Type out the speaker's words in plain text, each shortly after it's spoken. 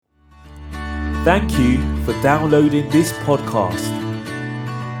Thank you for downloading this podcast.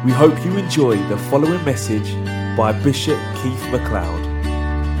 We hope you enjoy the following message by Bishop Keith MacLeod.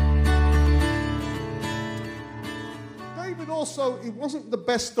 David also, he wasn't the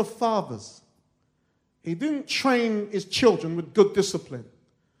best of fathers. He didn't train his children with good discipline.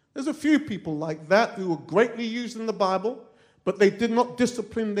 There's a few people like that who were greatly used in the Bible, but they did not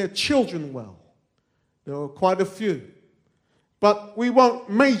discipline their children well. There were quite a few. But we won't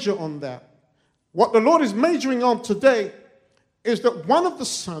major on that. What the Lord is majoring on today is that one of the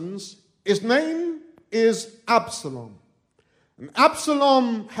sons, his name is Absalom. And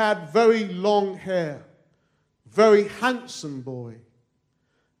Absalom had very long hair, very handsome boy.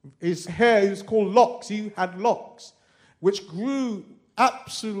 His hair, he was called locks. He had locks, which grew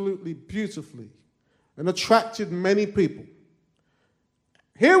absolutely beautifully and attracted many people.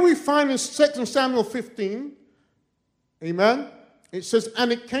 Here we find in 2 Samuel 15, amen, it says,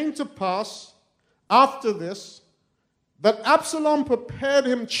 "And it came to pass after this, that Absalom prepared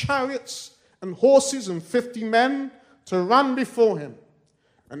him chariots and horses and 50 men to run before him.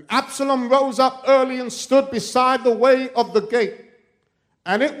 And Absalom rose up early and stood beside the way of the gate.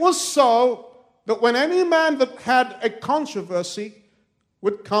 And it was so that when any man that had a controversy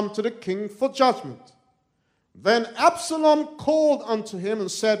would come to the king for judgment, then Absalom called unto him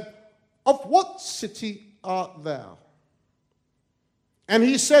and said, Of what city art thou? And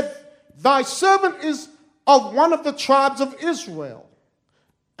he said, Thy servant is of one of the tribes of Israel.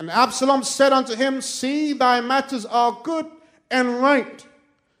 And Absalom said unto him, See, thy matters are good and right,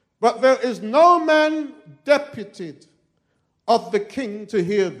 but there is no man deputed of the king to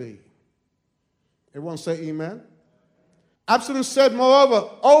hear thee. Everyone say amen. Absalom said, Moreover,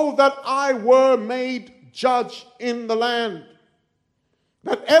 oh, that I were made judge in the land,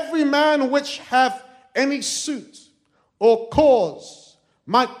 that every man which hath any suit or cause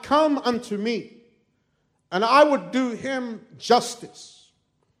might come unto me, and I would do him justice.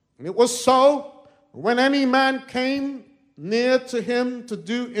 And it was so, when any man came near to him to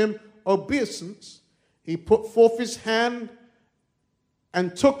do him obeisance, he put forth his hand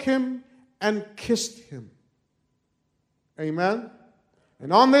and took him and kissed him. Amen.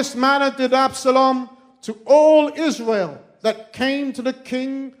 And on this manner did Absalom to all Israel that came to the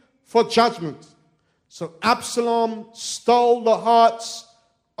king for judgment. So Absalom stole the hearts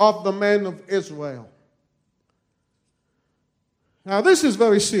of the men of Israel. Now this is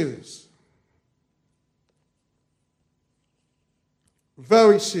very serious.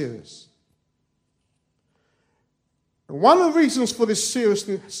 Very serious. And one of the reasons for this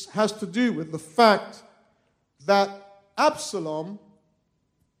seriousness has to do with the fact that Absalom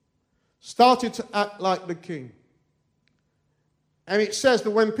started to act like the king. And it says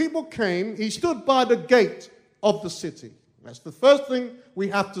that when people came, he stood by the gate of the city. That's the first thing we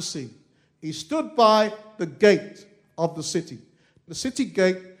have to see. He stood by the gate of the city. The city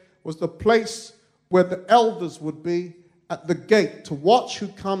gate was the place where the elders would be at the gate to watch who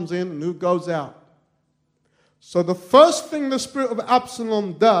comes in and who goes out. So the first thing the spirit of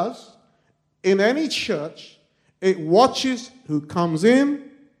Absalom does in any church, it watches who comes in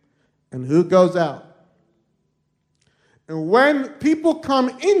and who goes out. And when people come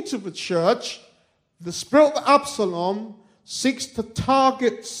into the church, the spirit of Absalom seeks to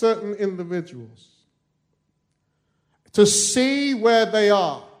target certain individuals, to see where they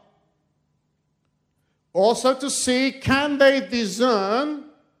are. Also to see, can they discern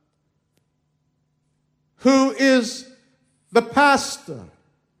who is the pastor?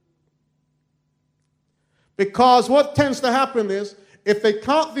 Because what tends to happen is, if they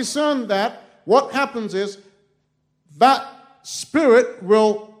can't discern that, what happens is that spirit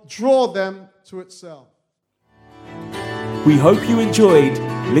will draw them to itself. We hope you enjoyed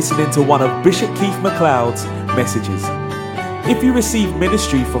listening to one of Bishop Keith MacLeod's messages. If you receive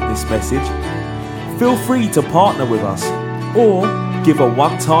ministry from this message, feel free to partner with us or give a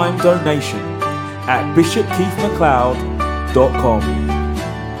one-time donation at bishopkeithmacleod.com.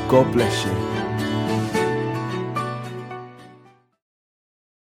 God bless you.